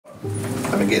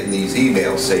I've been getting these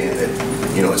emails saying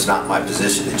that, you know, it's not my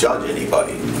position to judge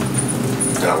anybody.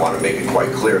 And I want to make it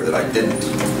quite clear that I didn't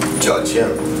judge him.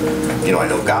 You know, I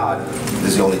know God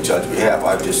is the only judge we have.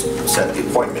 I've just set the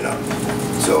appointment up.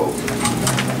 So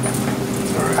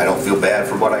I don't feel bad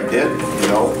for what I did, you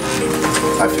know.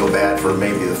 I feel bad for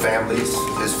maybe the families,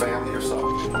 his family or something.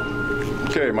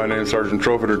 Okay, my name is Sergeant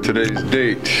Trofeter. Today's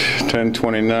date,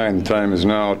 10/29. The time is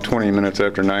now 20 minutes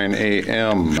after 9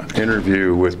 a.m.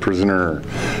 Interview with prisoner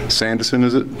Sandison,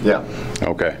 is it? Yeah.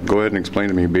 Okay, go ahead and explain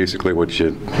to me basically what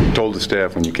you told the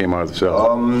staff when you came out of the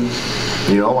cell.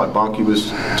 You know, my bunkie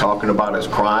was talking about his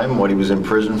crime, what he was in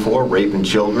prison for, raping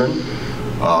children.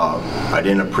 I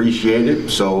didn't appreciate it,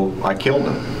 so I killed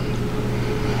him.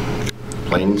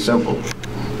 Plain and simple.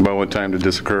 About what time did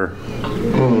this occur?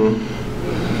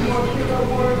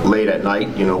 Late at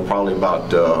night, you know, probably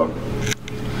about,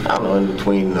 I don't know, in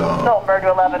between Bird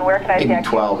 11, where can I maybe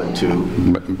 12 and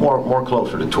 2. More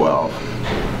closer to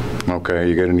 12. Okay,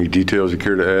 you got any details you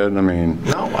care to add? I mean...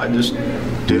 No, I just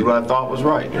did what I thought was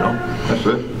right, you know. That's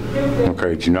it. Okay,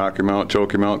 did you knock him out,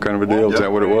 choke him out kind of a deal? Is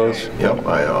that what it was? Yep,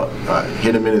 I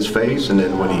hit him in his face, and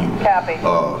then when he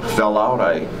fell out,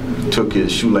 I took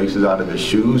his shoelaces out of his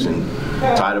shoes and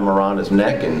tied them around his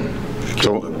neck and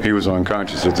killed him. So he was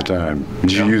unconscious at the time.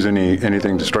 Did you use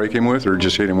anything to strike him with, or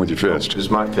just hit him with your fist?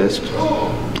 Just my fist.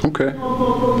 Okay.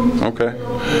 Okay.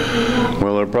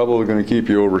 Well, they're probably going to keep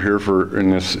you over here in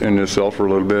this cell for a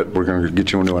little bit. We're going to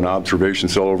get you into an observation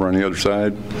cell over on the other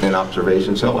side. An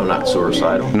observation cell? I'm not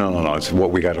suicidal. No. It's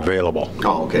what we got available.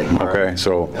 Oh, okay. Okay.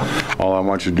 So all I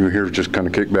want you to do here is just kind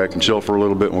of kick back and chill for a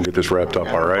little bit, and we'll get this wrapped up.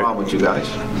 All right. No problem with you guys.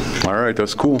 All right.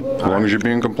 That's cool. As long as you're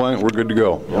being compliant, we're good to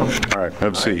go. Yep. All right.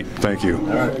 Have a seat. Thank you.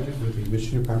 All right. With the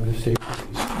Michigan Department of State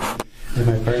Police. And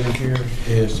my partner here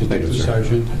is Detective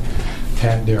Sergeant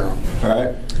Ted Dyer. All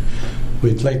right.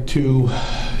 We'd like to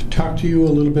talk to you a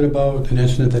little bit about an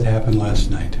incident that happened last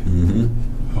night.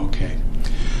 Mm-hmm. Okay.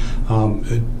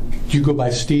 You go by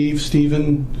Steve,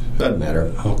 Steven? Doesn't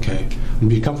matter. Okay. Would you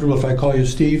be comfortable if I call you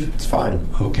Steve? It's fine.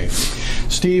 Okay.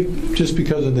 Steve, just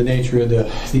because of the nature of the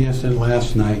incident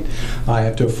last night, I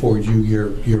have to afford you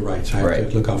your rights. I have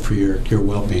to look out for your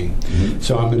well-being. Mm-hmm.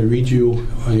 So I'm going to read you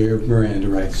your Miranda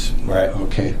rights. Right.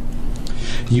 Okay.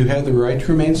 You have the right to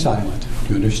remain silent. Do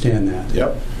you understand that?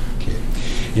 Yep. Okay.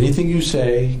 Anything you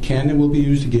say can and will be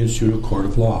used against you in a court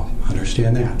of law.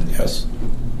 Understand that? Yes.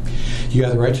 You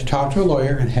have the right to talk to a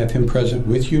lawyer and have him present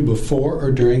with you before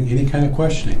or during any kind of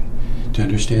questioning. Do you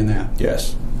understand that?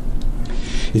 Yes.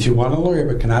 If you want a lawyer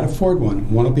but cannot afford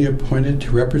one will be appointed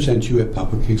to represent you at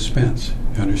public expense.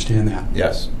 You understand that?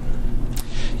 Yes.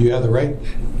 You have the right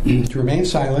to remain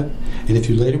silent, and if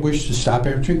you later wish to stop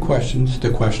answering questions, the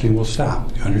questioning will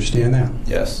stop. You understand that?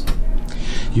 Yes.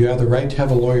 You have the right to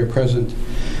have a lawyer present,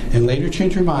 and later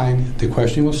change your mind, the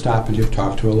questioning will stop and you've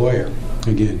talked to a lawyer.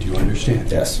 Again, do you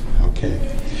understand? Yes. Okay.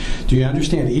 Do you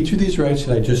understand each of these rights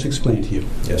that I just explained to you?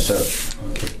 Yes, sir.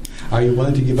 Okay. Are you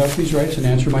willing to give up these rights and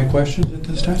answer my questions at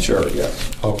this time? Sure,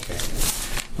 yes. Okay.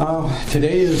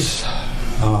 Today is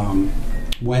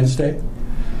Wednesday,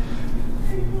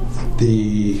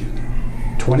 the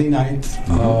 29th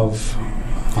of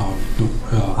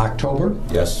October.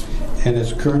 Yes. And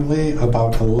it's currently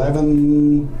about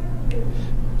 11,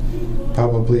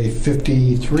 probably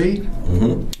 53.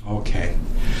 Mm-hmm. Okay.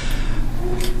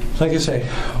 Like I say,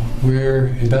 we're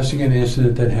investigating an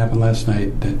incident that happened last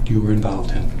night that you were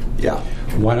involved in. Yeah.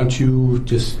 Why don't you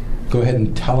just go ahead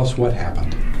and tell us what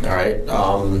happened? All right.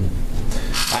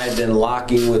 I had been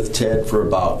locking with Ted for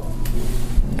about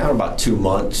 2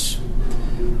 months.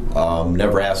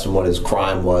 Never asked him what his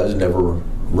crime was. Never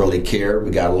really cared.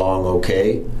 We got along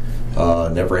okay.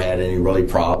 Never had any really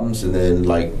problems. And then,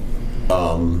 like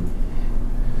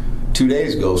 2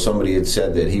 days ago, somebody had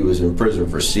said that he was in prison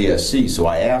for CSC. So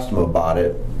I asked him about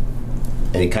it,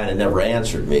 and he kind of never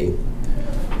answered me.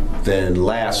 Then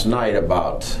last night,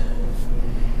 about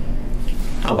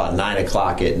 9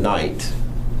 o'clock at night,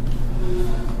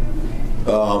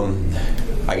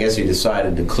 I guess he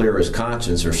decided to clear his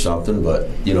conscience or something, but,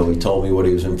 he told me what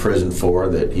he was in prison for,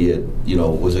 that he had,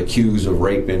 was accused of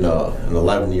raping an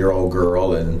 11-year-old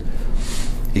girl, and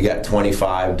he got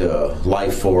 25 to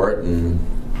life for it, and,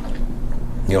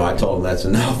 I told him that's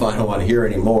enough, I don't want to hear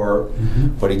any more,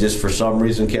 but he just, for some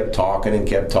reason, kept talking,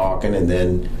 and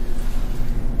then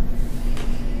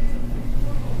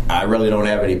I really don't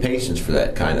have any patience for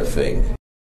that kind of thing.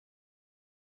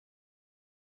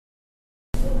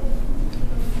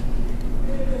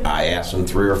 I asked him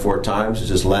 3 or 4 times to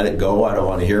just let it go. I don't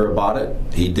want to hear about it.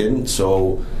 He didn't.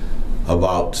 So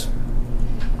about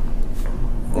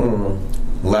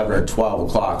 11 or 12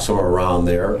 o'clock, somewhere around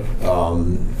there.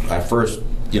 I first,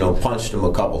 punched him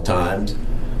a couple times.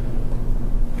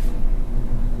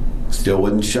 Still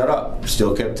wouldn't shut up.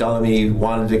 Still kept telling me he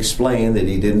wanted to explain that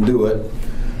he didn't do it,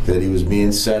 that he was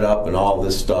being set up and all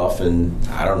this stuff. And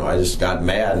I don't know, I just got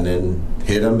mad and then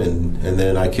hit him, and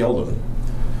then I killed him.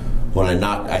 When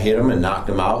I hit him and knocked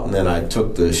him out, and then I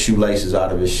took the shoelaces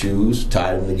out of his shoes,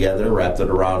 tied them together, wrapped it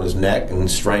around his neck,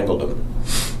 and strangled him.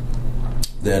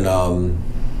 Then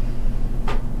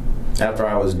after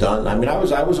I was done,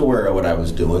 I was aware of what I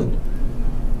was doing,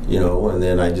 and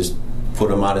then I just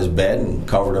put him on his bed and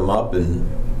covered him up and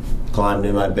climbed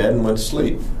in my bed and went to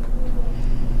sleep.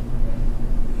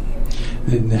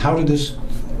 And how did this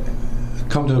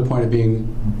come to the point of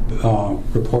being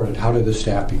reported? How did the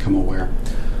staff become aware?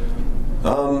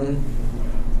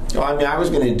 I was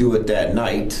going to do it that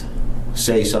night,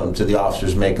 say something to the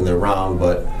officers making their round,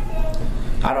 but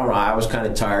I don't know, I was kind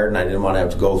of tired and I didn't want to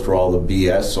have to go through all the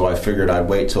BS, so I figured I'd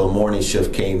wait till the morning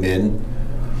shift came in,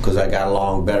 because I got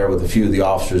along better with a few of the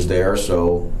officers there.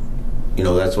 So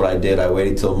that's what I did. I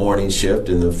waited till morning shift,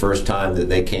 and the first time that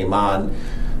they came on,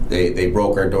 they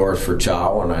broke our doors for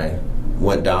chow, and I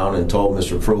went down and told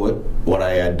Mr. Pruitt what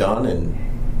I had done, and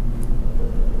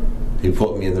he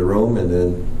put me in the room, and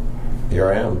then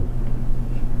here I am.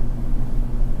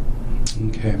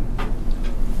 Okay.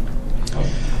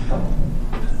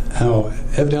 Now,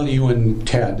 evidently you and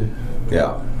Ted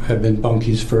have been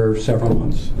bunkies for several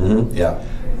months. Mm-hmm. Yeah.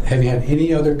 Have you had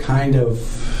any other kind of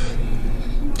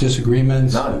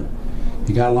disagreements? None.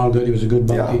 You got along good? He was a good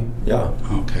bunkie? Yeah.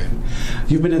 Okay.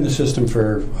 You've been in the system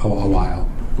for a while.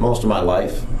 Most of my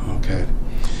life. Okay.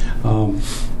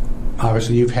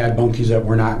 Obviously, you've had bunkies that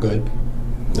were not good.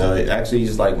 No, actually,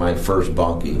 he's like my first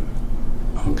bunkie.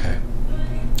 Okay.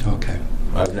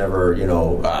 I've never,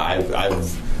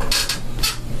 I've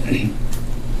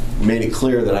made it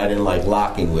clear that I didn't like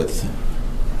locking with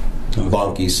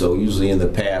bunkies, so usually in the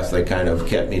past they kind of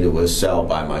kept me to a cell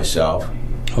by myself.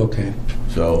 Okay.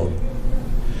 So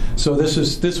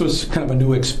this was kind of a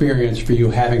new experience for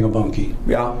you, having a bunkie.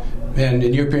 Yeah. And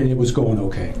in your opinion, it was going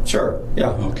okay? Sure, yeah.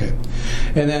 Okay.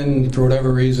 And then, for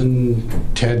whatever reason,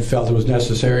 Ted felt it was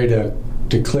necessary to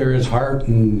clear his heart,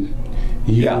 and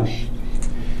you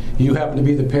happened to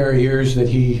be the pair of ears that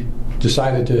he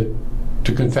decided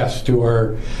to confess to,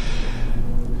 or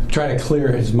try to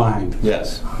clear his mind.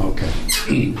 Yes. Okay.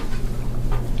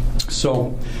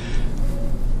 So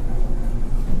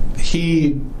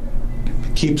he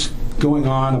keeps going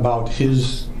on about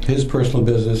his personal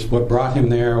business, what brought him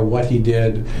there, what he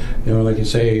did. Like you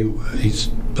say, he's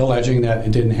alleging that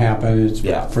it didn't happen. It's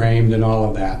framed and all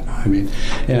of that. I mean,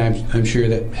 and I'm sure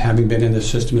that, having been in the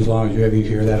system as long as you have, you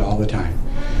hear that all the time.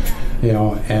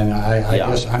 And I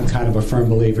guess I'm kind of a firm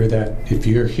believer that if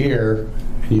you're here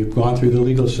and you've gone through the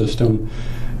legal system,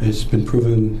 it's been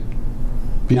proven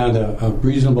beyond a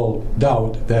reasonable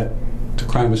doubt that the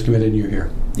crime was committed and you're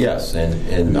here. Yes,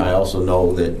 and I also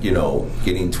know that,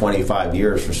 getting 25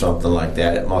 years for something like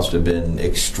that, it must have been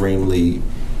extremely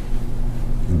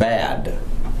bad.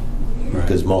 Right.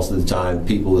 Because most of the time,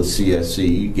 people with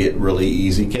CSC get really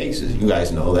easy cases. You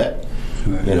guys know that,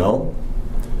 Right.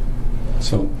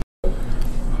 So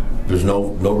there's no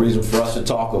reason for us to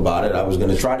talk about it. I was going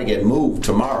to try to get moved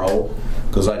tomorrow,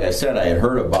 because like I said, I had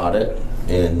heard about it,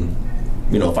 and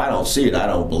if I don't see it, I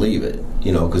don't believe it.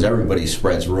 Because everybody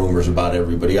spreads rumors about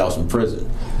everybody else in prison.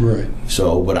 Right.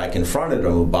 So, but I confronted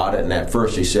him about it, and at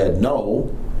first he said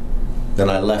no. Then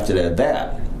I left it at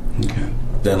that. Okay.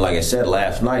 Then, like I said,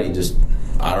 last night he just,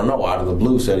 I don't know, out of the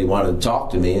blue said he wanted to talk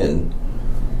to me, and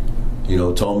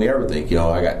told me everything.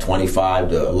 I got 25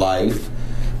 to life,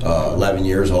 11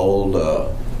 years old,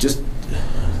 just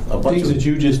a bunch things of that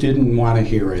you just didn't want to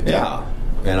hear it. Yeah.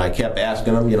 And I kept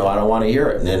asking him, I don't want to hear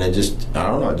it. And then it just, I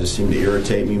don't know, it just seemed to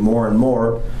irritate me more and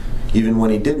more, even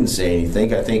when he didn't say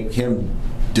anything. I think him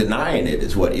denying it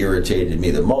is what irritated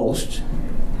me the most.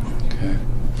 Okay.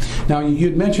 Now,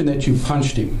 you'd mentioned that you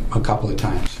punched him a couple of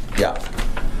times. Yeah.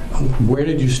 Where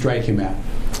did you strike him at?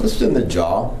 Just in the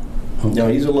jaw.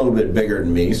 Okay. He's a little bit bigger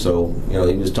than me, so, he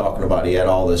was talking about he had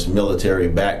all this military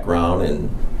background, and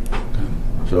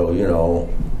so,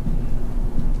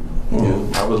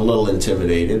 I was a little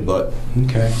intimidated, but...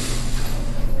 Okay.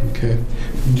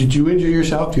 Did you injure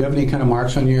yourself? Do you have any kind of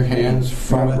marks on your hands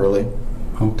from it? Not really.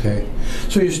 Okay.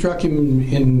 So you struck him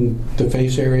in the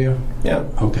face area? Yeah.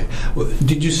 Okay. Well,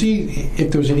 did you see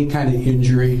if there was any kind of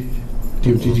injury?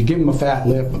 Did you give him a fat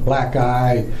lip, a black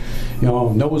eye,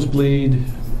 nosebleed?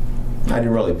 I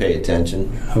didn't really pay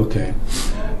attention. Okay.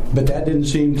 But that didn't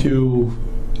seem to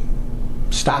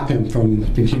stop him from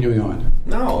continuing on?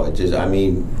 No, it just,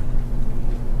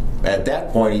 at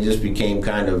that point, he just became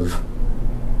kind of,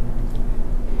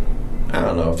 I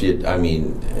don't know if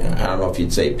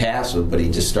you'd say passive, but he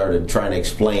just started trying to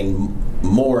explain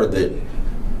more that,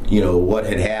 what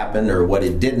had happened or what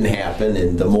it didn't happen,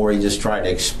 and the more he just tried to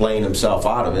explain himself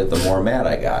out of it, the more mad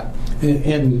I got.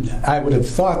 And I would have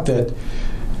thought that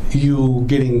you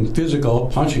getting physical,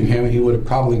 punching him, he would have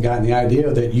probably gotten the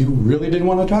idea that you really didn't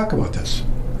want to talk about this.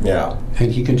 Yeah.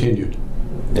 And he continued.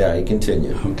 Yeah, he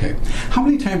continued. Okay. How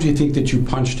many times do you think that you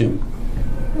punched him?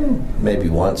 Maybe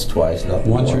once, twice, nothing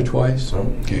Once more. or twice?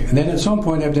 Mm-hmm. Okay. And then at some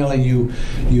point, evidently, you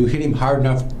hit him hard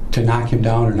enough to knock him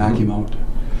down or knock him out.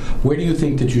 Where do you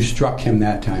think that you struck him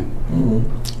that time?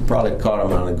 Probably caught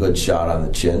him on a good shot on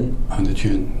the chin. On the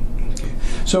chin. Okay.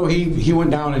 So he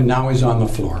went down and now he's on the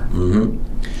floor. Mm-hmm.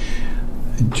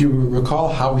 Do you recall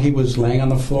how he was laying on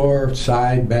the floor?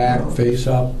 Side, back, face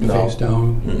up, face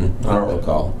down? Mm-mm. I don't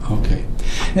recall. Okay.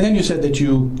 And then you said that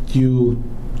you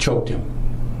choked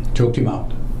him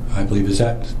out, I believe. Is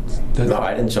that No,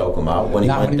 I didn't choke him out. When he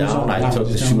went down, I took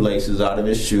the shoelaces out of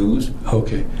his shoes.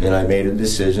 Okay. And I made a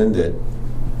decision that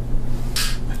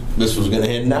this was going to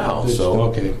end now.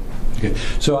 Okay.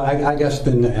 So I guess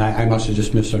then I must have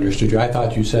just misunderstood you. I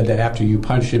thought you said that after you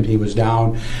punched him, he was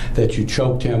down, that you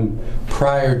choked him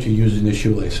prior to using the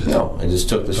shoelaces. No, I just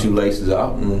took the shoelaces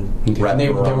out and wrapped they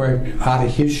them around. were out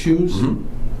of his shoes?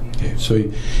 Mm-hmm. Okay, so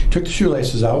he took the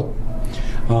shoelaces out.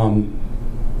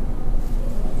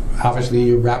 Obviously,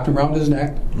 you wrapped them around his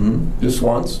neck. Mm-hmm. Just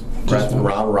once. Wrapped them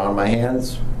around my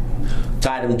hands.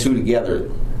 Tied them two together.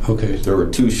 Okay. There were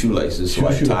two shoelaces, so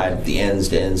I tied the ends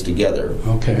to ends together.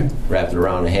 Okay. Wrapped it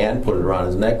around the hand, put it around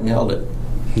his neck, and held it.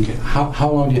 Okay. How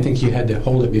long do you think you had to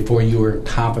hold it before you were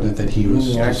confident that he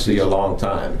was... Actually, a long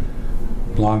time.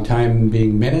 Long time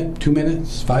being minute, 2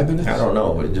 minutes, 5 minutes? I don't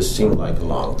know, but it just seemed like a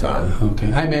long time.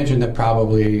 Okay. I imagine that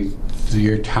probably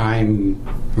your time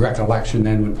recollection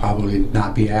then would probably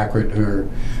not be accurate, or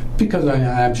because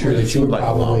I'm sure that you were like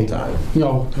probably a long time.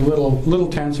 A little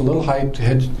tense, a little hyped,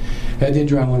 had the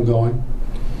adrenaline going.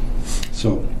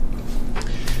 So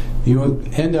you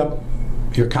end up,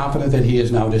 you're confident that he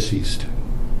is now deceased.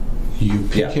 You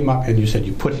pick him up and you said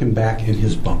you put him back in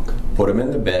his bunk. Put him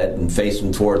in the bed and faced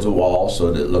him towards the wall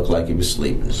so that it looked like he was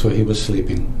sleeping. So he was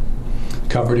sleeping.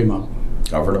 Covered him up.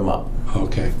 Covered him up.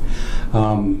 Okay.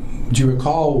 Do you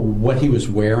recall what he was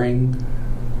wearing?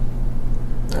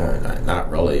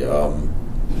 Not really. It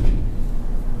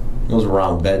was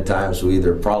around bedtime, so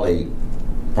either probably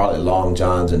long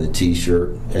johns and a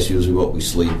t-shirt. That's usually what we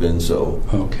sleep in. So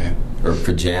okay. Or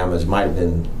pajamas. Might have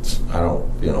been. I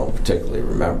don't particularly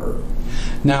remember.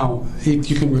 Now, if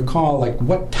you can recall, like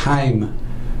what time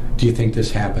do you think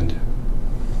this happened?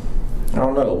 I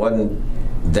don't know. It wasn't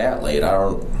that late.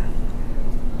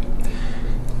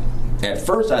 At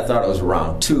first I thought it was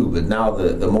around 2, but now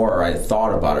the more I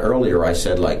thought about it, earlier I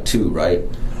said like 2, right?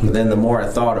 But then the more I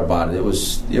thought about it, it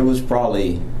was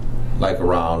probably like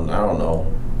around, I don't know.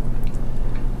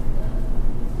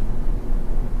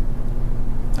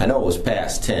 I know it was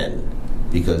past 10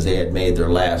 because they had made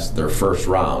their first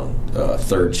round,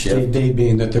 third shift. They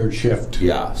being the third shift.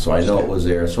 Yeah, so I know it was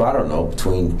there. So I don't know,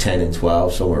 between 10 and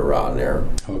 12, somewhere around there.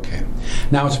 Okay.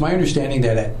 Now it's my understanding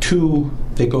that at 2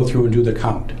 they go through and do the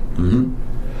count. Mm-hmm.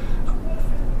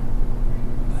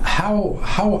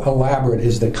 How elaborate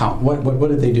is the count? What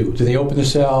did they do? Do they open the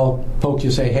cell, poke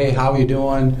you, say, "Hey, how are you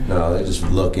doing?" No, they just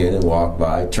look in and walk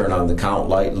by, turn on the count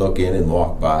light, look in and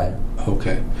walk by.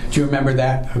 Okay. Do you remember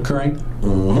that occurring?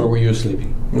 Mm-hmm. Or were you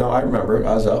sleeping? No, I remember it.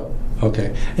 I was up.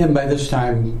 Okay. And by this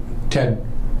time, Ted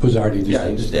was already deceased. Yeah,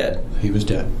 he was dead. He was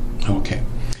dead. Okay.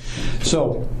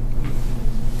 So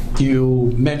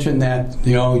you mentioned that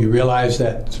you realized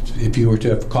that if you were to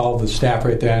have called the staff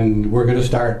right then, we're going to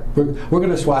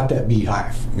SWAT that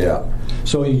beehive. Yeah.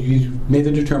 So you made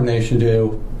the determination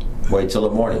to wait till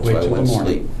the morning. So I went to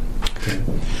sleep. Okay.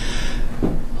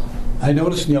 I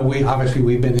noticed,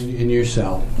 we've been in your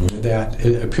cell, mm-hmm. that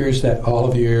it appears that all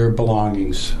of your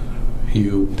belongings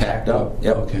you packed up.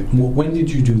 Yep. Okay. When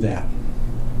did you do that?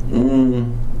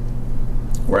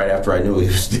 Right after I knew he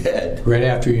was dead. Right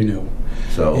after you knew.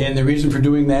 So. And the reason for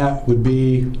doing that would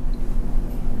be?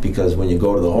 Because when you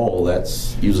go to the hole,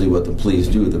 that's usually what the police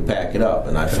do, they pack it up.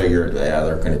 And I figured,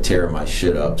 they're going to tear my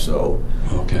shit up, so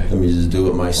let me just do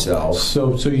it myself.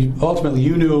 So ultimately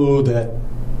you knew that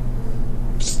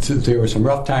there were some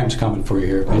rough times coming for you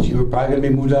here, because you were probably going to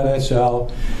be moved out of that cell,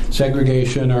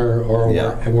 segregation or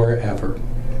wherever.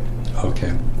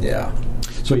 Okay. Yeah.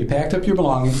 So you packed up your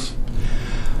belongings,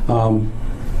 went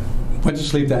to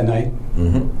sleep that night,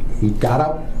 mm-hmm. got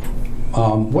up.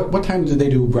 What time did they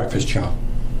do breakfast chow?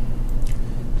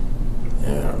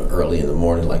 early in the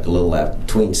morning, like a little after,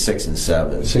 between 6 and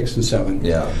 7. 6 and 7.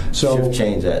 Yeah. So shift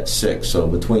changed at 6, so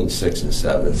between 6 and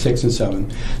 7. 6 and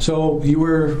 7. So you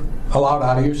were allowed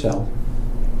out of your cell.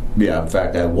 Yeah, in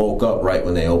fact, I woke up right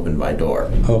when they opened my door.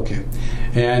 Okay.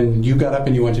 And you got up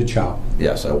and you went to chow.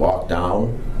 Yes, I walked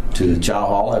down to the chow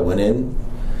hall. I went in,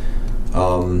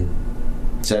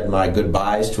 said my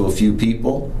goodbyes to a few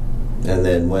people, and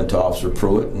then went to Officer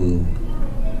Pruitt and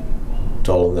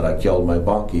told him that I killed my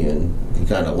bunkie, and he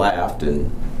kind of laughed,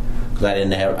 and because I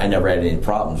never had any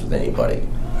problems with anybody.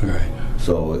 Right.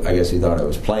 So I guess he thought I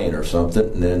was playing or something,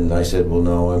 and then I said, well,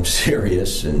 no, I'm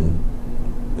serious, and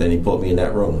then he put me in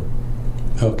that room.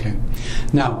 Okay.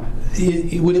 Now,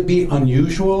 would it be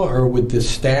unusual, or would the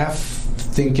staff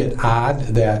think it odd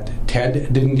that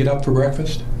Ted didn't get up for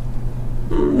breakfast?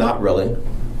 Not really.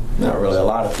 Not really. A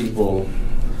lot of people,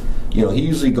 he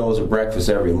usually goes to breakfast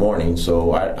every morning,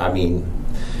 so I mean,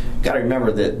 got to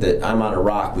remember that I'm on a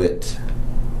rock that,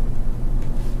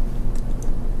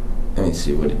 let me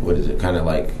see, what is it? Kind of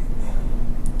like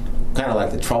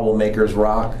the Troublemaker's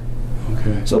rock.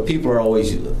 Okay. So people are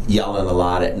always yelling a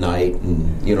lot at night,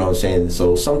 and you know what I'm saying?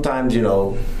 So sometimes,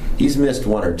 he's missed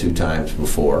 1 or 2 times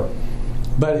before.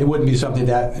 But it wouldn't be something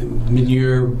that, in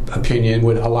your opinion,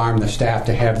 would alarm the staff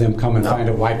to have them come and find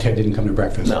out why Ted didn't come to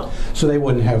breakfast? No. So they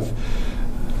wouldn't have,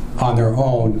 on their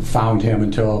own, found him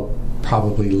until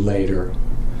probably later.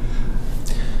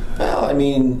 Well, I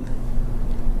mean,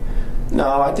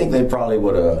 no, I think they probably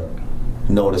would have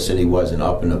noticed that he wasn't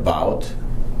up and about.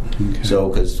 Okay. So,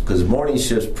 because morning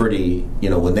shift's pretty,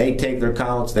 when they take their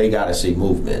counts, they got to see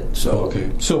movement. So,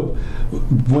 okay. So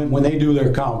when they do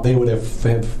their count, they would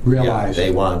have realized. Yeah,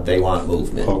 they want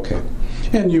movement. Okay.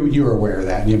 And you were aware of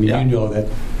that. I mean, Yeah. you know that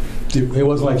it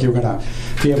wasn't like you were going to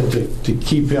be able to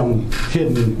keep him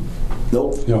hidden.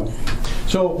 Nope.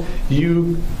 So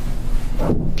you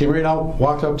came right out,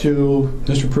 walked up to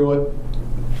Mr. Pruitt,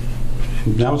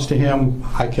 announced to him,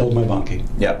 I killed my bunkie.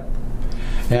 Yep.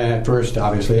 And at first,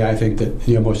 obviously, I think that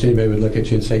most anybody would look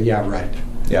at you and say, yeah, right.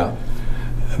 Yeah.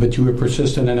 But you were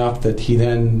persistent enough that he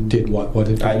then did what? What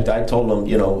did he do? I told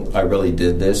him, I really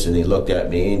did this, and he looked at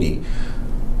me and he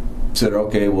said,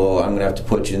 okay, well, I'm going to have to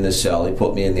put you in this cell. He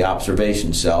put me in the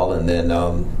observation cell, and then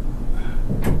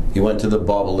he went to the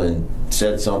bubble and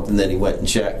said something, then he went and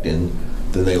checked, and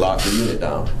then they locked the unit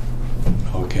down.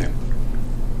 Okay.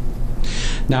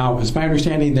 Now, it's my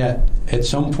understanding that at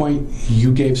some point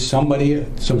you gave somebody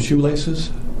some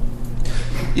shoelaces?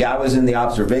 Yeah, I was in the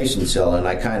observation cell, and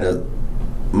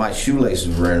my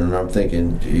shoelaces were in, and I'm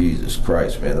thinking, Jesus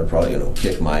Christ, man, they're probably going to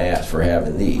kick my ass for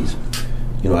having these.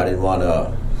 I didn't want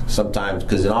to, sometimes,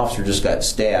 because an officer just got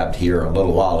stabbed here a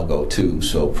little while ago, too,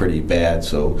 so pretty bad.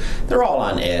 So they're all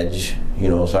on edge,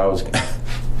 so I was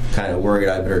kind of worried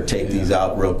I better take these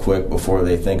out real quick before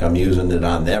they think I'm using it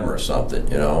on them or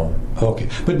something, Okay.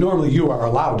 But normally you are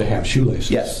allowed to have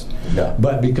shoelaces. Yes. Yeah.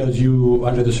 But because you,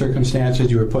 under the circumstances,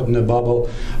 you were put in the bubble,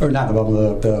 or not the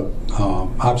bubble, the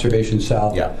observation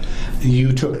cell. Yeah.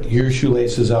 You took your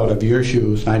shoelaces out of your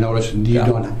shoes. And I noticed you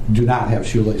do not have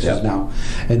shoelaces now.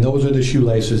 And those are the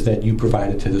shoelaces that you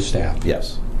provided to the staff.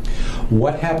 Yes.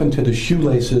 What happened to the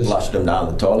shoelaces? Flushed them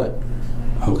down the toilet.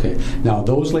 Okay. Now,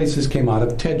 those laces came out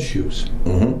of Ted's shoes.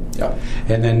 Mm-hmm. Yeah.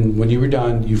 And then when you were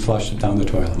done, you flushed it down the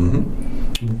toilet. Mm-hmm.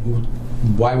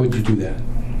 Why would you do that?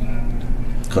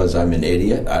 Because I'm an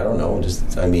idiot. I don't know.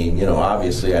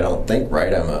 Obviously I don't think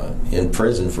right. I'm in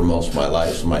prison for most of my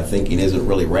life, so my thinking isn't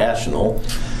really rational.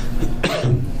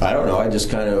 I don't know. I just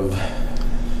kind of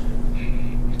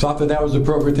thought that was the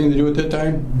appropriate thing to do at that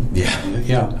time? Yeah.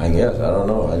 Yeah. I guess. I don't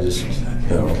know. I just,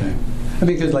 Okay. I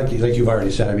mean, because like you've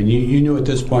already said, I mean, you knew at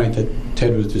this point that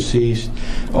Ted was deceased.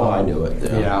 Oh, I knew it.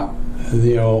 Yeah.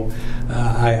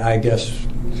 I guess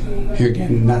here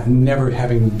again, never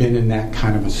having been in that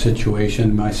kind of a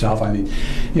situation myself, I mean,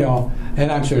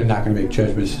 and I'm certainly not going to make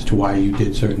judgments as to why you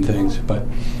did certain things, but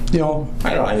at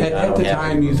the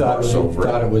time you thought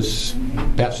it was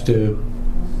best to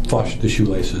flush the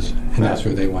shoelaces, and that's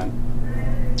where they went.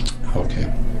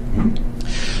 Okay.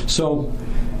 So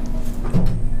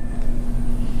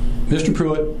Mr.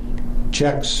 Pruitt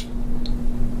checks,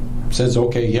 says,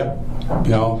 okay, yep,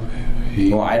 well,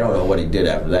 I don't know what he did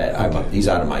after that. Okay. He's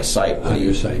out of my sight. Out of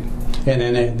your sight. And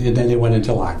then they went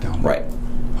into lockdown. Right.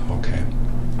 Okay.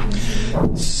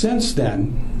 Since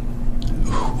then,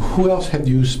 who else have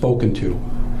you spoken to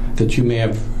that you may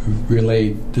have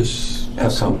relayed this?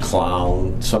 Some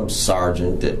clown, some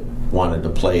sergeant that wanted to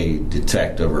play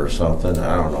detective or something.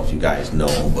 I don't know if you guys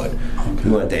know, but he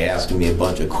went to asking me a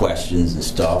bunch of questions and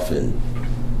stuff, and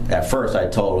at first I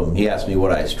told him, he asked me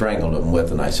what I strangled him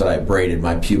with, and I said I braided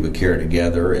my pubic hair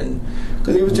together, and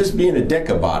because he was just being a dick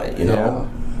about it, you know.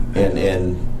 Yeah.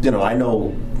 And you know, I know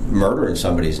murdering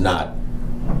somebody's not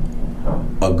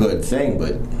a good thing,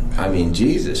 but I mean,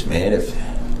 Jesus, man, if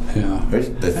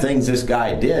the things this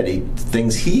guy did,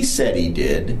 things he said he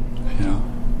did,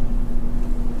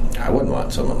 I wouldn't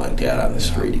want someone like that on the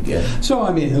street again. So,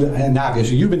 I mean, and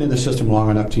obviously, you've been in the system long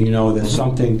enough to know that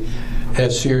something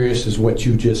as serious as what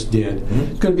you just did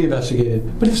is going to be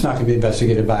investigated, but it's not going to be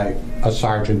investigated by a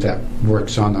sergeant that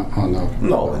works on the.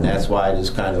 No, and that's why I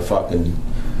just kind of fucking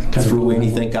threw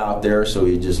anything out there, so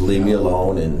you just leave me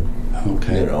alone, and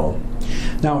you know.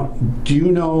 Now, do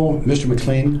you know Mr.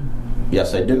 McLean?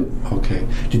 Yes, I do. Okay.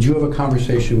 Did you have a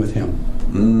conversation with him?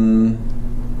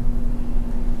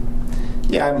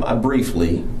 Yeah,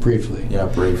 briefly. Briefly? Yeah,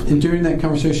 briefly. And during that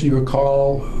conversation, you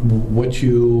recall what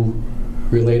you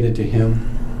related to him?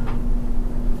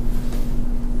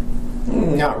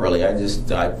 Not really.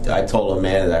 I told him,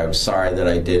 man, that I was sorry that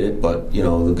I did it, but, you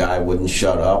know, the guy wouldn't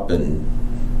shut up, and,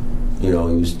 you know,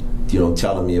 he was, you know,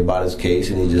 telling me about his case,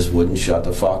 and he just wouldn't shut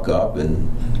the fuck up, and...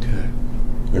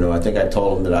 You know, I think I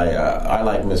told him that I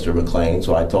like Mr. McLean,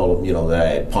 so I told him, you know, that I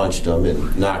had punched him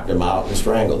and knocked him out and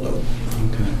strangled him.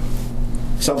 Okay.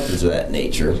 Something to that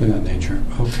nature. To that nature.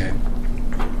 Okay.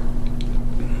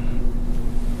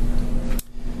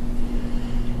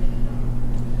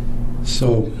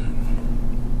 So,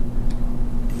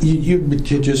 you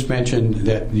just mentioned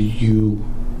that you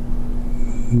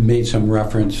made some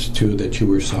reference to that you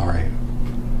were sorry.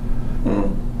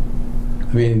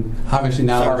 I mean, obviously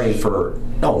now... Sorry for...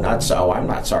 No, not so. I'm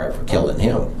not sorry for killing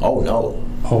him. Oh, no.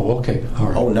 Oh, okay. All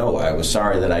right. Oh, no. I was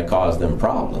sorry that I caused them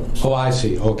problems. Oh, I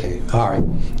see. Okay. All right.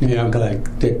 Yeah, I'm glad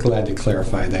to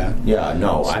clarify that. Yeah,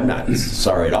 no, I'm not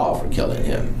sorry at all for killing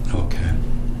him. Okay.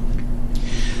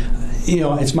 You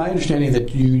know, it's my understanding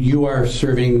that you are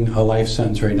serving a life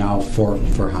sentence right now for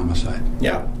homicide.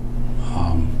 Yeah.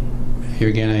 Here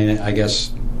again, I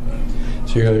guess,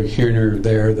 so you're hearing or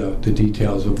there the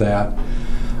details of that.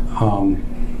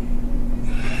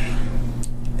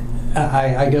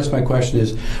 I guess my question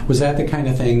is, was that the kind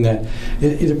of thing that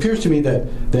it appears to me that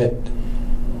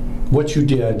what you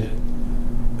did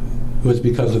was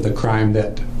because of the crime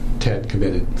that Ted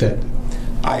committed? That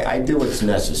I do what's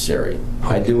necessary.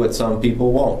 I do what some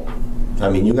people won't. I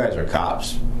mean, you guys are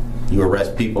cops. You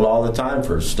arrest people all the time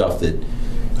for stuff that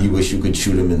you wish you could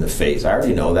shoot them in the face. I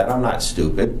already know that. I'm not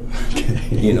stupid. Okay.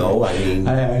 You know, I mean,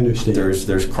 I understand.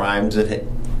 There's crimes that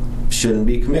shouldn't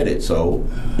be committed. So,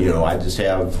 you know, I just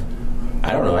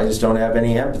don't have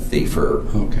any empathy for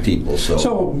people.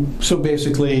 So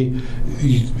basically,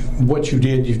 what you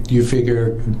did, you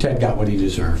figure Ted got what he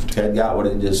deserved. Ted got what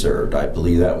he deserved. I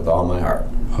believe that with all my heart.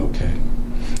 Okay.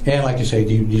 And like you said,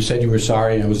 you said you were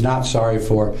sorry, and was not sorry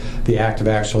for the act of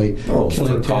actually killing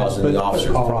for causing Ted, the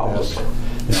officer problems.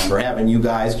 For having you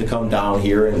guys to come down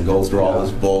here and go through all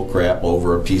this bull crap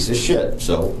over a piece of shit.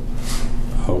 So.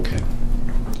 Okay.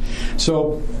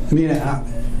 So, I mean,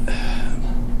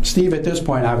 Steve, at this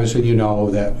point, obviously, you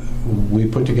know that we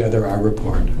put together our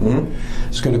report.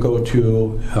 It's going to go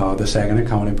to the Saginaw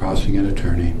County prosecuting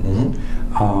attorney.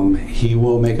 He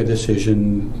will make a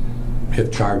decision if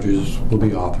charges will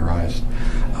be authorized.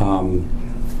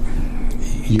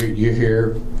 You're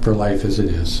here for life as it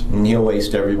is. And he'll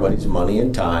waste everybody's money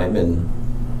and time and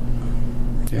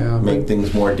make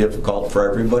things more difficult for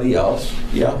everybody else.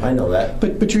 Yeah, I know that.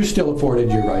 But you're still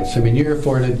afforded your rights. I mean, you're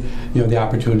afforded, the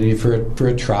opportunity for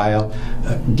a trial,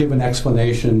 give an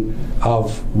explanation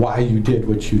of why you did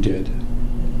what you did.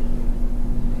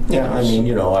 Yeah, I mean,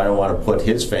 I don't want to put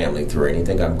his family through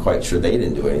anything. I'm quite sure they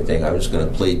didn't do anything. I'm just going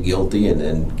to plead guilty and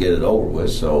then get it over with.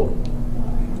 So,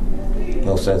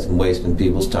 no sense in wasting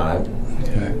people's time.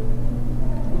 Okay.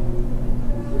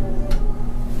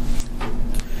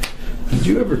 Did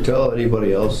you ever tell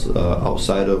anybody else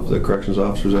outside of the corrections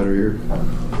officers that are here?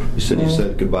 You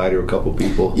said goodbye to a couple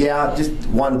people. Yeah, just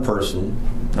one person.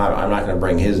 I'm not going to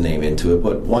bring his name into it,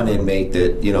 but one inmate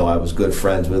that I was good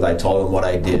friends with. I told him what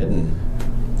I did and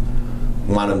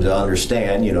want him to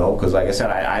understand, because like I said,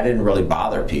 I didn't really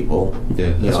bother people.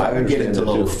 Yeah, I would get into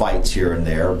little fights here and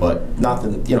there, but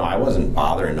nothing. I wasn't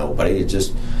bothering nobody. It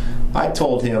just I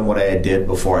told him what I did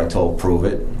before I told Prove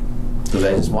It. Because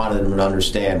I just wanted him to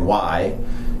understand why,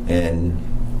 and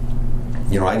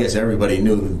I guess everybody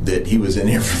knew that he was in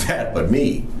here for that, but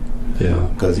me. Yeah.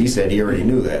 Because he said he already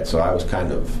knew that, so I was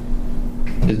kind of.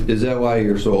 Is that why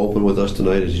you're so open with us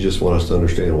tonight? Is you just want us to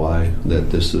understand why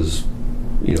that this is,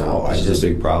 this is a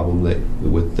big problem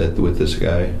with this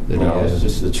guy? It's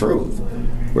just the truth.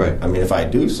 Right. I mean, if I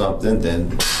do something,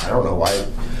 then I don't know why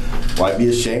why be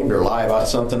ashamed or lie about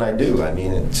something I do? I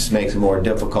mean, it just makes it more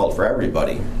difficult for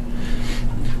everybody.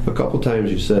 A couple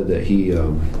times you said that he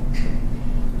was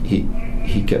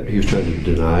trying to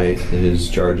deny his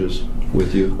charges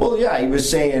with you. Well, yeah, he was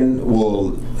saying,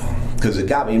 well, because it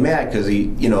got me mad because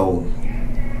he, you know,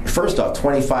 first off,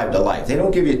 25 to life. They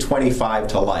don't give you 25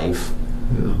 to life.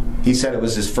 Yeah. He said it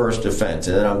was his first offense,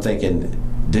 and then I'm thinking,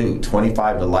 dude,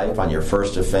 25 to life on your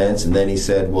first offense? And then he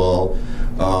said, well,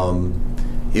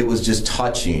 it was just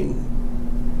touching.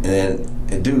 And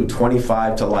then, dude,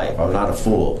 25 to life. I'm not a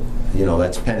fool. You know,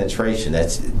 that's penetration.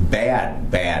 That's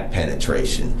bad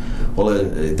penetration. Well,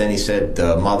 then he said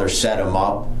the mother set him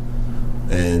up,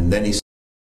 and then he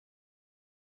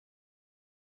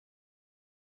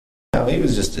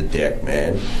was just a dick,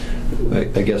 man.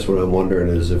 I guess what I'm wondering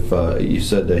is if you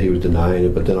said that he was denying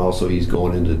it, but then also he's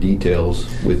going into details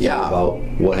with you about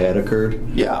what had occurred.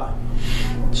 Yeah.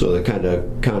 So that kind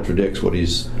of contradicts what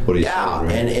he's saying, right?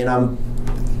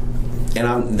 and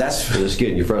I'm that's it's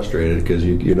getting you frustrated because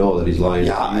you know that he's lying.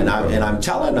 Yeah, and I'm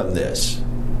telling him this,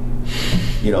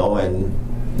 you know, and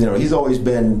you know he's always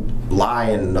been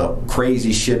lying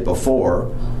crazy shit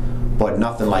before. But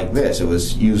nothing like this. It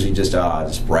was usually just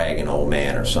bragging old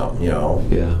man or something, you know.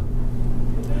 Yeah.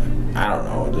 I don't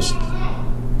know. Just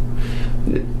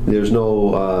there's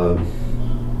no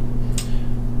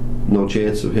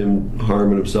chance of him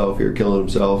harming himself here, killing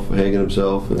himself, hanging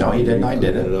himself. No, he didn't. I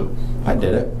did it. I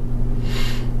did it.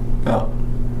 Oh.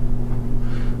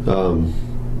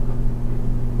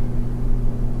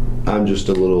 I'm just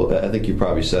a little. I think you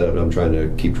probably said it. But I'm trying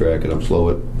to keep track, and I'm slow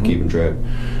at keeping track.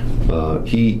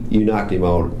 You knocked him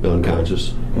out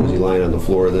unconscious. Was he lying on the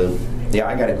floor then? Yeah,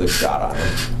 I got a good shot on him.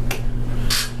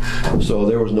 So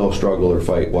there was no struggle or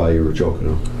fight while you were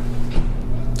choking him?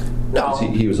 No.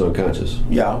 He was unconscious?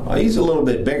 Yeah, he's a little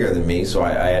bit bigger than me, so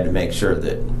I had to make sure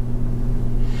that...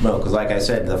 Well, because like I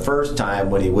said, the first time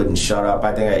when he wouldn't shut up,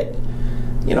 I think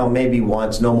maybe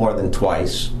once, no more than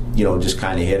twice, you know, just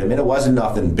kind of hit him. And it wasn't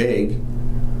nothing big.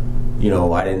 You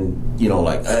know, I didn't,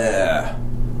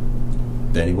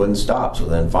 Then he wouldn't stop. So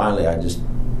then finally I just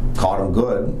caught him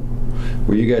good.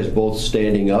 Were you guys both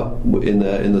standing up in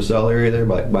the cell area there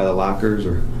by the lockers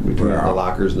or between the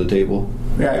lockers and the table?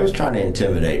 Yeah, he was trying to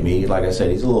intimidate me. Like I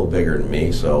said, he's a little bigger than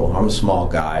me, so I'm a small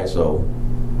guy, so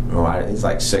he's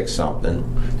like 6 something.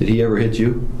 Did he ever hit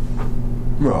you?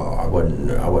 No, I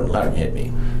wouldn't let him hit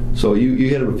me. So you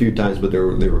hit him a few times, but they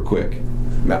were quick.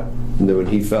 Yeah. And then when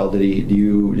he fell, do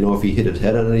you know if he hit his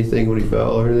head on anything when he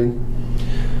fell or anything?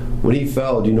 When he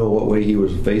fell, do you know what way he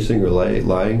was facing or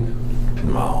lying?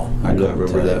 No, I don't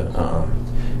remember that.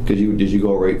 Did you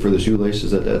go right for the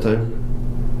shoelaces at that time?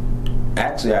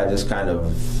 Actually, I just kind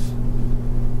of,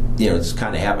 just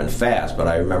kind of happened fast. But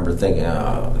I remember thinking,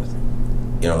 and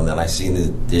then I seen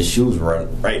his shoes were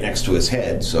right next to his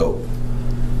head. So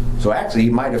actually,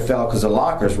 he might have fell because the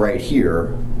locker's right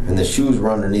here, and the shoes were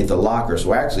underneath the locker.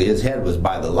 So actually, his head was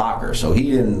by the locker. So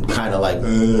he didn't kind of like,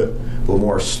 but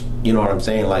more, you know what I'm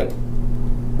saying, like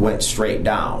went straight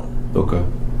down. Okay.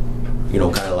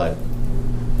 Kind of like.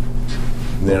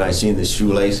 And then I seen the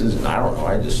shoelaces, and I don't know.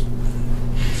 I just.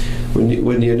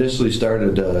 When you initially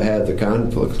started to have the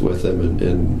conflict with him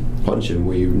and punch him,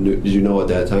 did you know at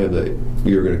that time that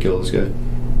you were going to kill this guy?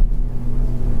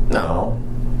 No.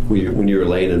 When you were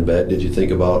laying in bed, did you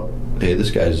think about, hey,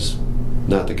 this guy's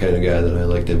not the kind of guy that I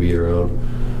like to be around.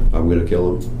 I'm going to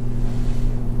kill him?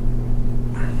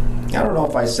 I don't know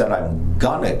if I said I'm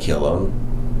gonna kill him.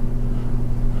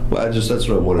 Well, that's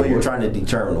what I'm wondering. Well, you're trying to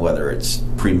determine whether it's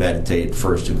premeditated,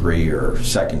 first degray, or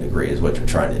second degree is what you're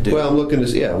trying to do. Well, I'm looking to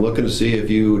see if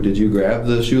did you grab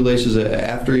the shoelaces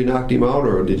after you knocked him out,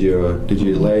 or did you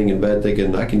laying in bed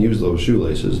thinking I can use those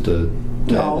shoelaces to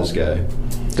end this guy?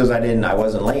 Because I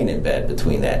wasn't laying in bed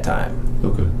between that time.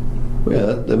 Okay. Well,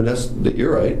 yeah,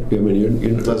 you're right. I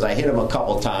mean, because I hit him a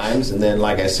couple times, and then,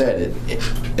 like I said,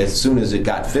 as soon as it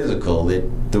got physical,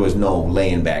 there was no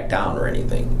laying back down or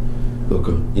anything.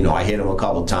 Okay. I hit him a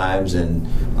couple times, and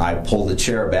I pulled the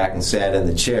chair back and sat in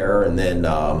the chair, and then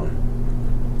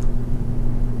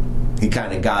he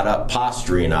kind of got up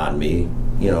posturing on me.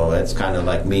 That's kind of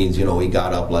like means, he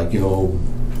got up like, So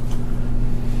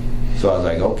I was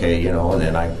like, okay, and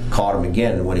then I caught him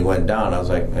again, and when he went down, I was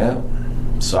like, yeah,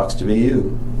 sucks to be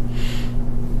you.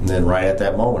 And then right at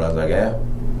that moment, I was like, yeah,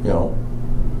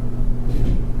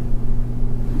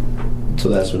 So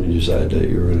that's when you decided that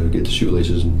you were going to get the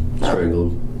shoelaces and strangle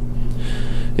him.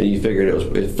 And you figured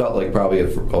it felt like probably a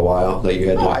while that you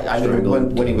had to strangle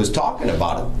him. When he was talking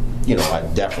about it, I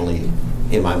definitely,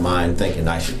 in my mind, thinking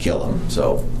I should kill him.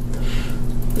 So,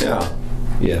 yeah.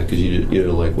 Yeah, because you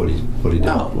didn't like what he did, what he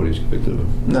was convicted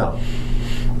of. No.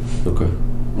 Okay.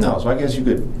 No, so I guess you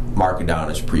could mark it down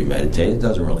as premeditated. It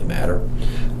doesn't really matter.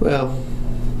 Well,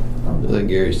 like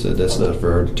Gary said, that's not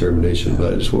for our determination,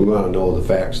 but just we want to know the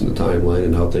facts and the timeline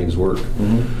and how things work.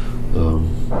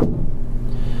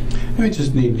 We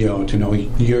just need to know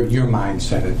your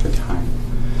mindset at the time.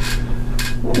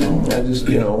 I just,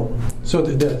 So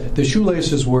the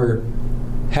shoelaces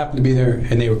happened to be there,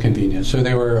 and they were convenient. So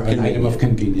they were an item of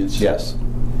convenience. Yes.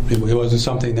 It wasn't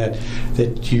something that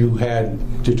you had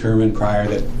determined prior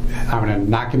that I'm going to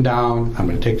knock him down, I'm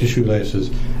going to take the shoelaces,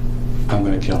 I'm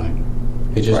going to kill him.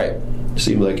 It just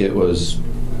seemed like it was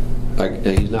like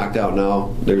he's knocked out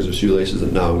now. There's the shoelaces,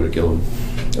 and now I'm going to kill him.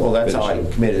 Well, that's how I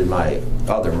committed my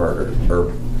other murder.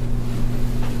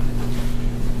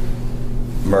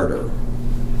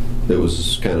 It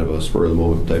was kind of a spur of the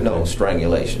moment type No, thing.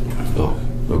 strangulation. Oh,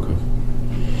 okay.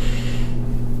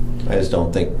 I just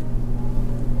don't think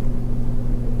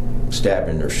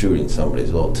stabbing or shooting somebody is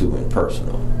a little too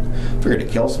impersonal. If you're going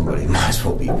to kill somebody, you might as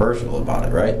well be personal about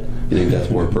it, right? You think that's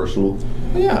more personal?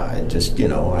 Yeah, I just,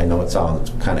 I know it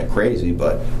sounds kind of crazy,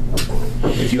 but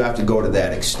if you have to go to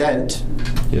that extent,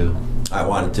 Yeah. I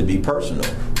want it to be personal.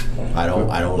 I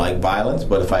don't like violence,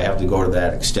 but if I have to go to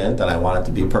that extent, then I want it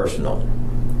to be personal.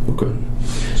 Okay.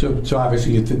 so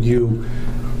obviously you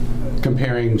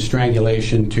comparing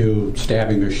strangulation to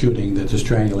stabbing or shooting, that the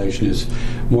strangulation is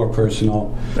more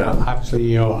personal. Yeah.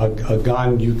 Obviously, a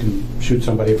gun, you can shoot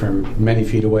somebody from many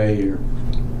feet away or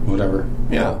whatever.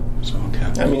 Yeah. So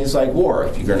okay. I mean, it's like war.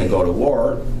 If you're going to go to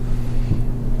war,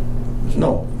 there's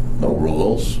no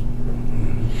rules.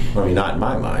 I mean, not in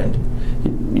my mind.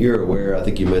 You're aware, I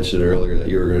think you mentioned earlier, that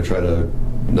you were going to try to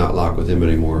not lock with him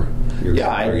anymore. You're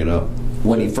going to bring it up.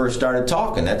 When he first started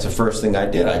talking, that's the first thing I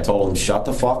did. I told him, shut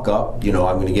the fuck up. I'm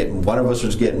going to one of us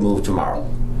was getting moved tomorrow.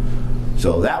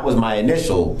 So that was my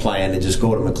initial plan, to just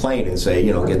go to McLean and say,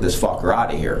 get this fucker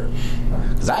out of here.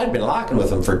 Because I had been locking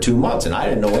with him for 2 months, and I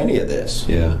didn't know any of this.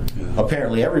 Yeah.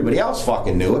 Apparently everybody else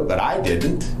fucking knew it, but I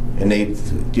didn't. And they,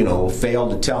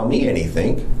 failed to tell me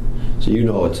anything. So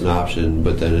it's an option,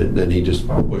 but then he just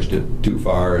pushed it too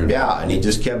far. And he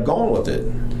just kept going with it.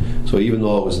 So even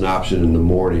though it was an option in the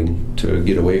morning to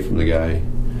get away from the guy,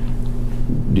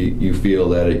 do you feel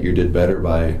that you did better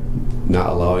by not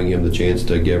allowing him the chance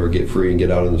to ever get free and get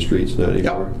out on the streets? Not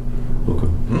anymore? Yep.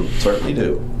 Okay. Certainly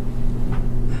do.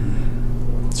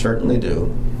 Certainly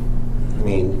do. I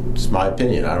mean, it's my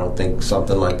opinion. I don't think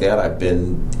something like that. I've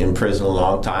been in prison a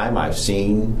long time. I've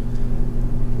seen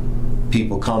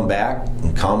people come back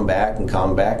and come back and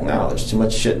come back. Now, there's too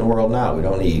much shit in the world now. We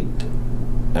don't need...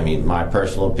 I mean, my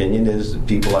personal opinion is that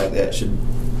people like that should,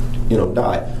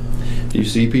 die. Do you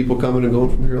see people coming and going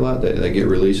from here a lot? They get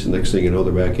released, and next thing you know,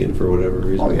 they're back in for whatever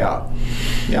reason? Oh, yeah.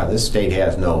 Yeah, this state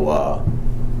has no,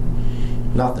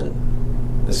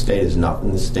 nothing. This state is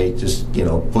nothing. This state just,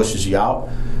 pushes you out.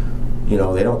 They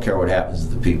don't care what happens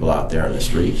to the people out there on the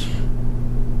streets.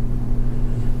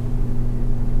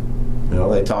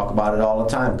 They talk about it all the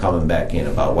time, coming back in,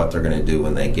 about what they're going to do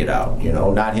when they get out.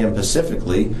 Not him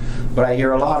specifically, but I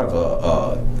hear a lot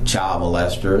of child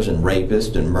molesters and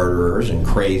rapists and murderers and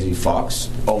crazy fucks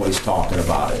always talking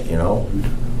about it,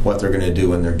 what they're going to do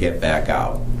when they get back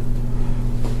out.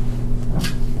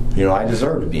 I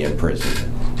deserve to be in prison.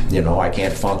 I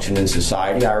can't function in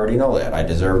society. I already know that. I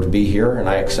deserve to be here, and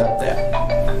I accept that.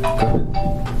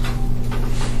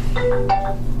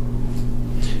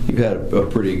 You've had a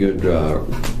pretty good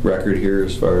record here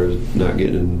as far as not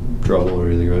getting in trouble or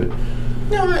anything, right?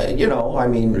 No, I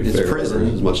mean, it's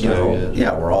prison. As much time,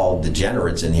 yeah, we're all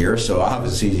degenerates in here, so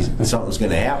obviously something's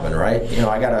going to happen, right?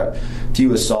 I got a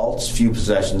few assaults, few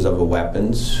possessions of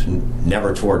weapons,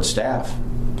 never towards staff.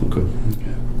 Okay.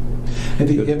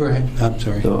 Have you ever had... I'm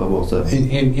sorry. No, I'm all set.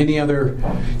 In any other...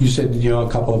 You said, a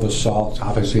couple of assaults,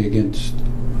 obviously, against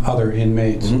other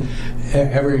inmates. Mm-hmm.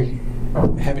 Ever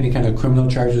have any kind of criminal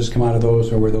charges come out of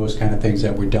those, or were those kind of things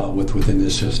that were dealt with within the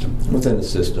system? Within the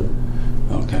system.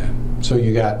 Okay. So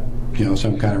you got,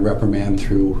 some kind of reprimand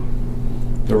through...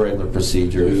 The regular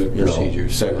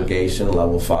procedures. Segregation,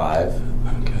 level 5.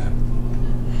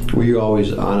 Okay. Were you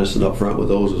always honest and upfront with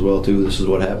those as well, too? This is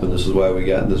what happened, this is why we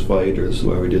got in this fight, or this is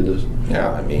why we did this?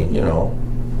 Yeah, I mean,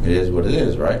 it is what it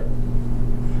is, right?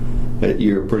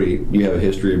 You have a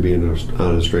history of being an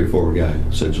honest, straightforward guy,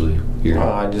 essentially.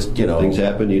 I just, things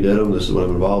happen, you did them, this is what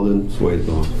I'm involved in, this is the way it's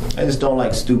going. I just don't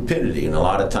like stupidity, and a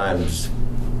lot of times,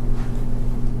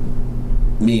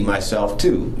 me, myself,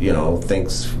 too,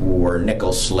 thinks we're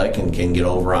nickel slick and can get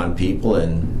over on people,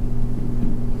 and...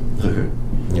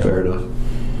 Okay. Fair enough.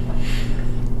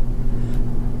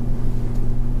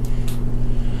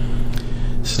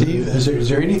 Steve, is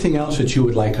there anything else that you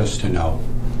would like us to know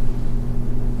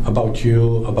about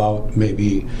you, about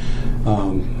maybe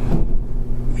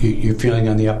your feeling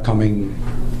on the upcoming,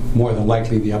 more than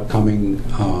likely the upcoming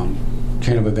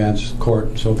chain of events, court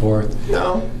and so forth?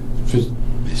 No.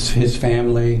 His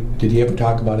family, did he ever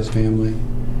talk about his family?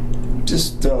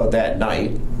 Just that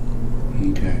night.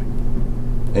 Okay.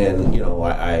 And,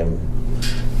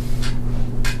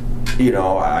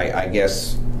 I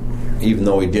guess even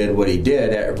though he did what he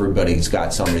did, everybody's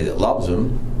got somebody that loves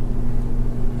him.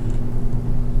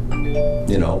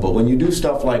 But when you do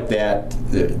stuff like that,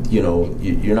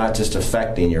 you're not just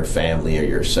affecting your family or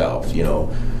yourself.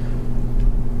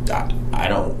 I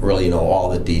don't really know all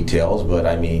the details, but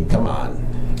I mean, come on.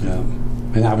 Yeah.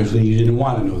 And obviously you didn't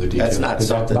want to know the details. That's not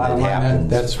something that happens.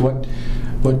 That's what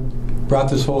brought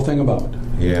this whole thing about.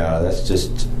 Yeah, that's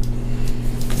just,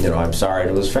 I'm sorry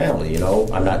to his family,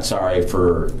 I'm not sorry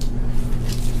for,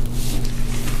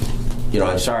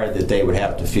 I'm sorry that they would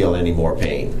have to feel any more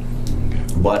pain.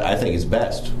 But I think it's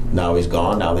best. Now he's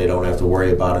gone. Now they don't have to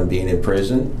worry about him being in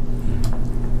prison.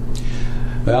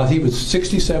 Well, he was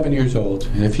 67 years old,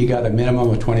 and if he got a minimum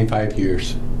of 25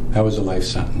 years, that was a life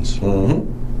sentence.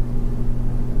 Mm-hmm.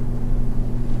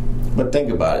 But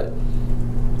think about it.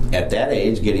 At that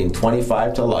age, getting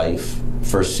 25 to life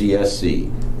for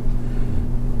CSC.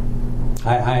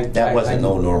 That wasn't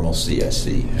no normal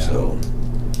CSC. Yeah. So.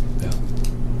 Yeah.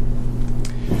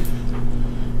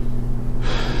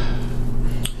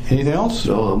 Anything else?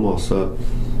 No, I'm all set.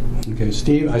 Okay,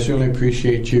 Steve, I certainly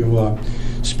appreciate you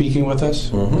speaking with us.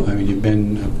 Mm-hmm. I mean, you've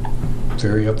been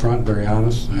very upfront, very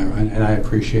honest, and I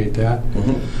appreciate that.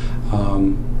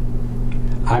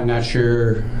 Mm-hmm. I'm not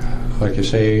sure, like you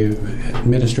say,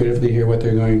 administratively here what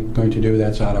they're going to do.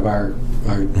 That's out of our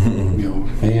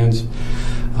hands.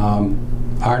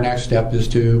 Our next step is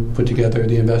to put together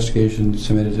the investigation,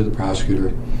 submit it to the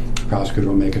prosecutor. The prosecutor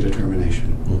will make a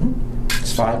determination. Mm-hmm.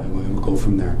 It's fine. And we'll go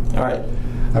from there. All right.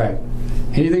 All right.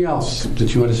 Anything else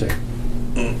that you want to say?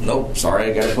 Nope. Sorry,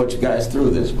 I got to put you guys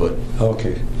through this, but.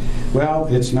 Okay. Well,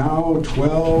 it's now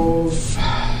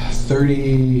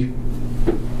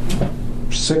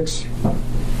 12:36.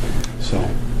 So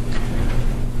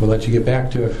we'll let you get back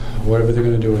to whatever they're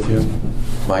going to do with you.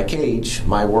 My cage,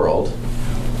 my world.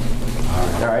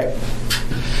 All right.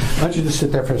 Why don't you just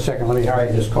sit there for a second? Let me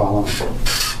just call him.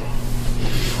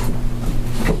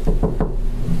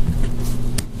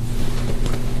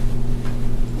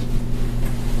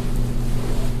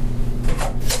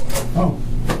 Oh,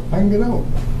 I can get out.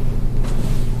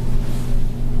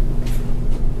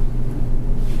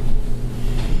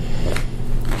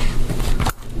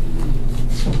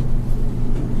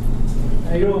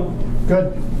 How you doing?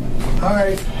 Good. All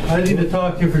right. I need to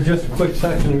talk to you for just a quick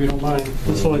second, if you don't mind.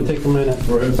 This will only take a minute.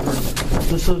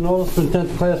 This is a notice of intent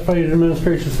to classify you in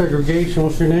administration segregation.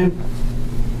 What's your name?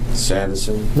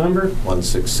 Sandison. Number?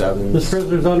 167. This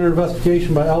prisoner is under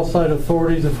investigation by outside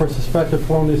authorities for suspected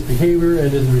felonious behavior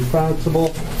and is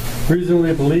responsible.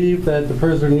 Reasonably believe that the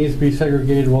prisoner needs to be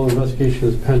segregated while the investigation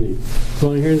is pending. So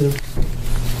want to hear them?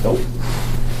 Nope.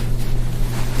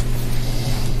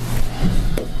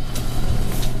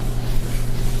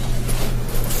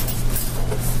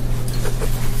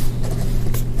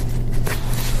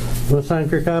 You want to sign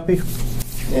for your copy?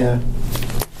 Yeah.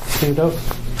 Cleaned up?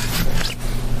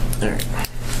 All right.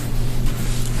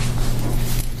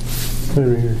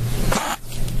 Right here.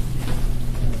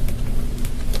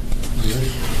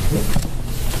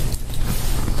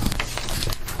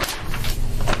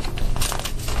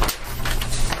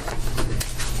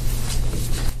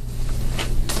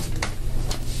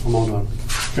 I'm all done.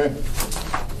 Okay.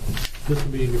 This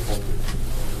will be in your folder.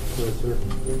 Yes, sir.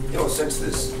 Since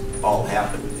this all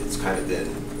happened, it's kind of been,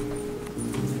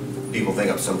 people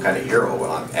think I'm some kind of hero,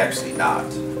 well, I'm actually not.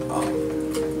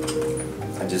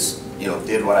 I just,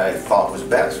 did what I thought was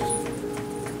best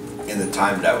in the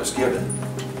time that I was given.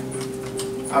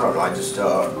 I don't know, I've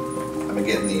been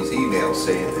getting these emails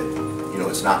saying that,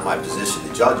 it's not my position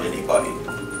to judge anybody.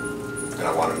 And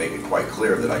I want to make it quite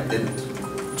clear that I didn't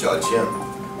judge him.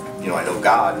 I know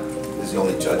God is the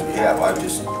only judge we have. I've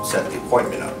just set the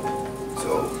appointment up.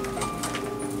 So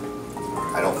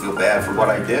I don't feel bad for what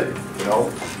I did,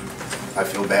 I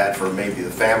feel bad for maybe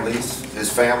his family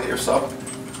or something.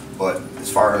 But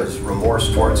as far as remorse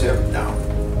towards him, no.